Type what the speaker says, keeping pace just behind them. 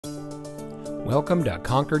Welcome to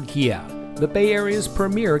Concord Kia, the Bay Area's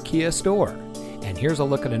premier Kia store. And here's a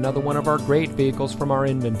look at another one of our great vehicles from our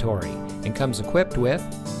inventory, and comes equipped with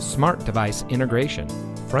smart device integration,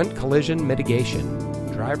 front collision mitigation,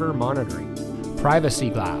 driver monitoring, privacy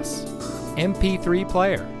glass, MP3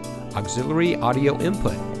 player, auxiliary audio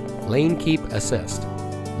input, lane keep assist,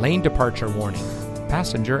 lane departure warning,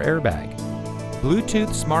 passenger airbag,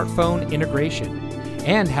 Bluetooth smartphone integration,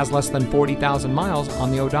 and has less than 40,000 miles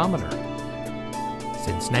on the odometer.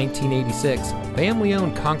 Since 1986,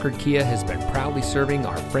 family-owned Concord Kia has been proudly serving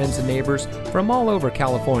our friends and neighbors from all over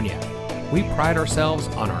California. We pride ourselves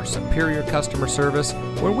on our superior customer service,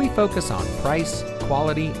 where we focus on price,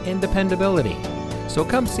 quality, and dependability. So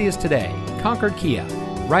come see us today. Concord Kia,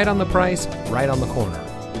 right on the price, right on the corner.